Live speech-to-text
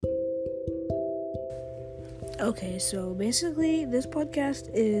Okay, so basically, this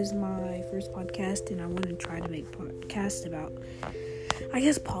podcast is my first podcast, and I want to try to make podcasts about, I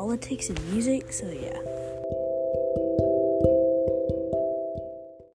guess, politics and music, so yeah.